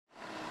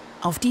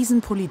Auf diesen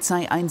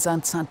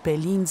Polizeieinsatz hat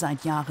Berlin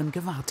seit Jahren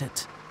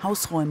gewartet.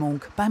 Hausräumung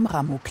beim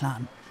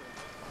Rammo-Clan.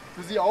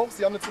 Für Sie auch.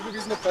 Sie haben eine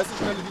zugewiesene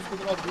Pressestelle, die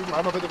ist da drüben.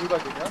 Einmal bitte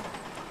rübergehen,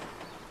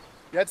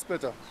 ja? Jetzt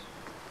bitte.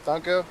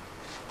 Danke.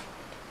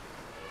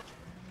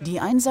 Die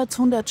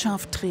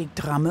Einsatzhundertschaft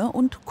trägt Ramme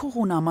und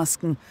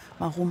Corona-Masken.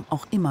 Warum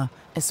auch immer,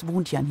 es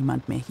wohnt ja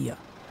niemand mehr hier.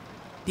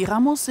 Die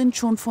Rammos sind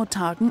schon vor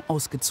Tagen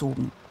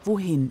ausgezogen.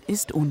 Wohin,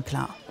 ist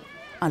unklar.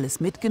 Alles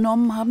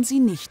mitgenommen haben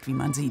sie nicht, wie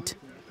man sieht.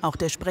 Auch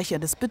der Sprecher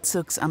des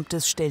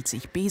Bezirksamtes stellt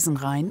sich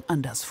besenrein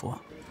anders vor.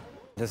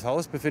 Das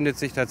Haus befindet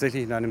sich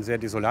tatsächlich in einem sehr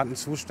desolaten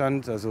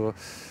Zustand. Also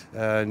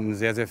in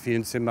sehr, sehr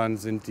vielen Zimmern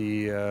sind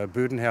die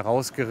Böden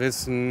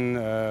herausgerissen.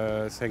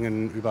 Es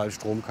hängen überall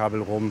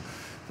Stromkabel rum.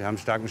 Wir haben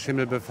starken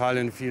Schimmelbefall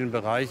in vielen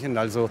Bereichen.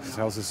 Also das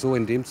Haus ist so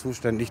in dem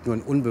Zustand nicht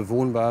nur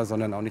unbewohnbar,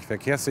 sondern auch nicht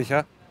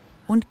verkehrssicher.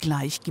 Und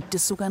gleich gibt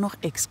es sogar noch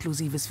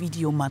exklusives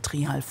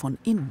Videomaterial von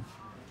innen.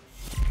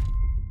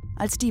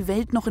 Als die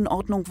Welt noch in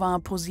Ordnung war,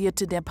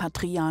 posierte der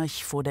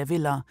Patriarch vor der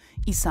Villa.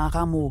 Issa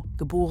Rammo,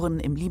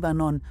 geboren im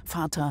Libanon,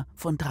 Vater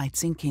von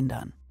 13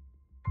 Kindern.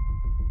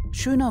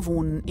 Schöner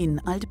Wohnen in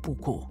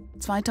Alt-Buckow.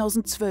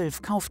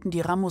 2012 kauften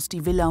die Rammos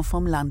die Villa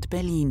vom Land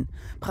Berlin.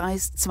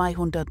 Preis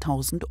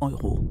 200.000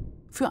 €.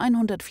 Für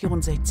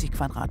 164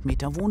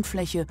 Quadratmeter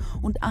Wohnfläche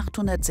und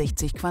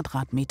 860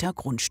 Quadratmeter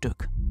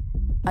Grundstück.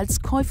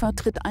 Als Käufer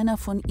tritt einer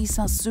von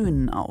Issas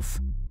Söhnen auf.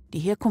 Die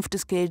Herkunft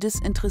des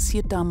Geldes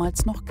interessiert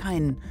damals noch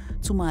keinen,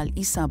 zumal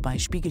Issa bei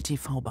Spiegel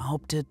TV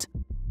behauptet: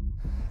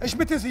 Ich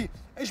bitte Sie,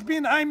 ich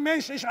bin ein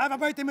Mensch, ich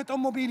arbeite mit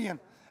Immobilien.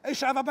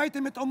 Ich arbeite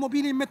mit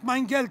Immobilien mit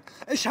meinem Geld.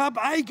 Ich habe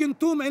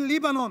Eigentum in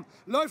Libanon,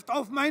 läuft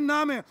auf meinen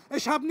Namen.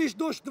 Ich habe nicht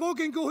durch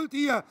Drogen geholt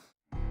hier.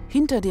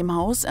 Hinter dem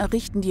Haus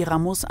errichten die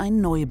Rammos einen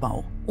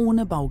Neubau,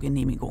 ohne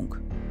Baugenehmigung.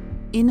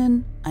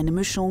 Innen eine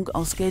Mischung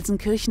aus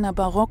Gelsenkirchener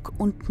Barock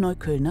und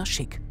Neuköllner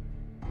Schick.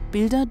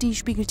 Bilder, die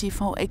Spiegel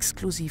TV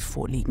exklusiv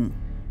vorliegen.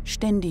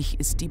 Ständig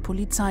ist die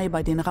Polizei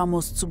bei den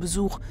Rammos zu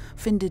Besuch,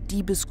 findet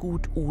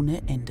Diebesgut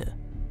ohne Ende.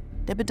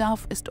 Der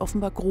Bedarf ist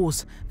offenbar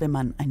groß, wenn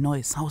man ein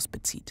neues Haus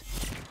bezieht.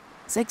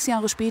 6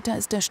 Jahre später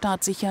ist der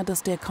Staat sicher,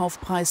 dass der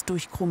Kaufpreis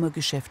durch krumme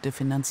Geschäfte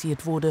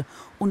finanziert wurde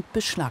und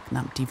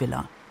beschlagnahmt die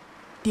Villa.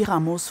 Die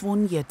Rammos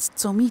wohnen jetzt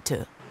zur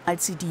Miete.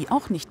 Als sie die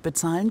auch nicht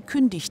bezahlen,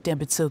 kündigt der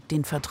Bezirk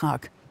den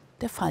Vertrag.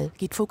 Der Fall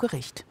geht vor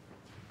Gericht.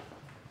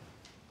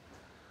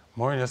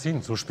 Moin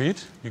Yassin, so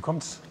spät? Wie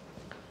kommt's?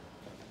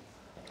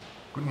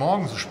 Guten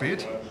Morgen, so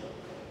spät?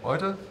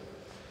 Heute?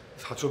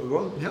 Es hat schon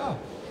begonnen? Ja.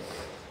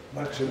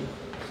 Dankeschön.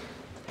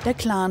 Der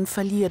Clan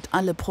verliert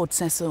alle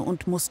Prozesse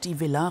und muss die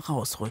Villa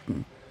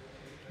rausrücken.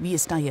 Wie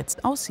es da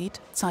jetzt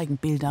aussieht, zeigen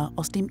Bilder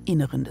aus dem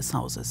Inneren des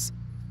Hauses.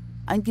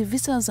 Ein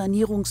gewisser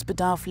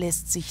Sanierungsbedarf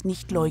lässt sich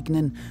nicht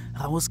leugnen.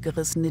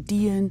 Rausgerissene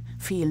Dielen,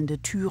 fehlende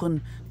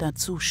Türen,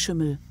 dazu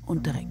Schimmel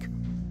und Dreck.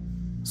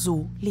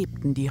 So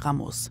lebten die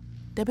Rammos.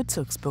 Der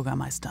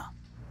Bezirksbürgermeister.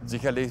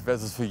 Sicherlich wäre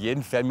es für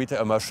jeden Vermieter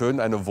immer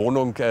schön, eine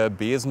Wohnung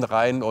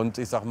besenrein und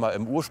ich sag mal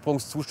im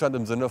Ursprungszustand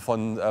im Sinne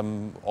von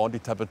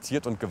ordentlich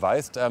tapeziert und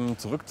geweißt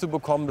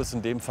zurückzubekommen. Das ist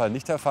in dem Fall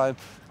nicht der Fall.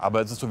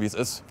 Aber es ist so, wie es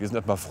ist. Wir sind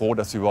erstmal froh,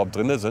 dass wir überhaupt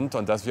drin sind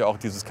und dass wir auch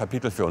dieses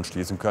Kapitel für uns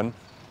schließen können.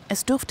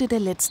 Es dürfte der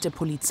letzte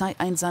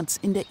Polizeieinsatz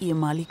in der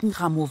ehemaligen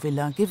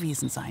Rammo-Villa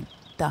gewesen sein.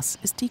 Das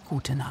ist die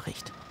gute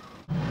Nachricht.